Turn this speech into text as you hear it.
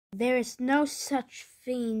There is no such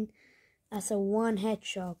thing as a one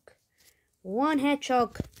hedgehog. One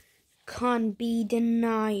hedgehog can't be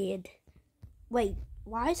denied. Wait,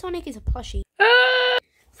 why Sonic is a plushie?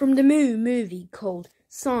 From the movie called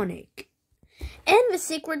Sonic and the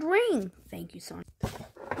Secret Ring. Thank you, Sonic.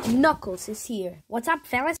 Knuckles is here. What's up,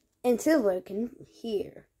 fellas? And Silver can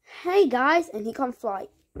hear. Hey, guys, and he can't fly.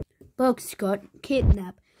 Bugs got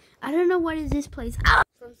kidnapped. I don't know what is this place.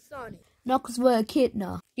 From Sonic. Knuckles were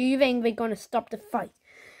kidnapped. Do you think they're gonna stop the fight?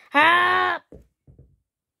 That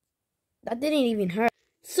didn't even hurt.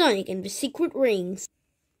 Sonic and the Secret Rings.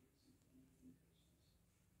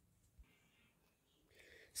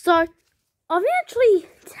 So, are we actually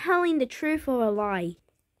telling the truth or a lie?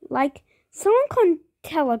 Like, someone can't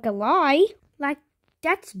tell like a lie. Like,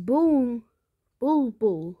 that's bull.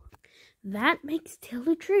 That makes tell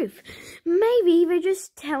the truth. Maybe they're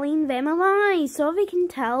just telling them a lie, so they can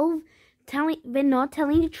they're not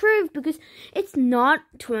telling the truth because it's not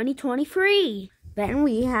 2023. Then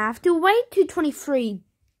we have to wait to 23.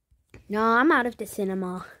 No, I'm out of the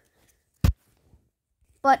cinema.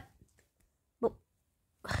 But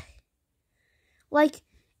like,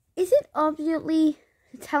 is it obviously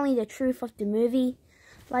telling the truth of the movie?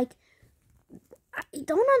 Like, I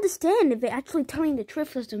don't understand if they're actually telling the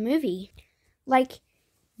truth of the movie. Like,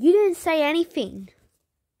 you didn't say anything.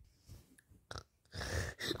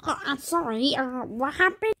 I'm sorry, what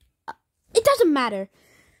happened? It doesn't matter.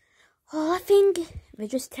 I think they're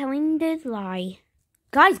just telling the lie.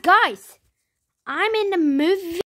 Guys, I'm in the movie.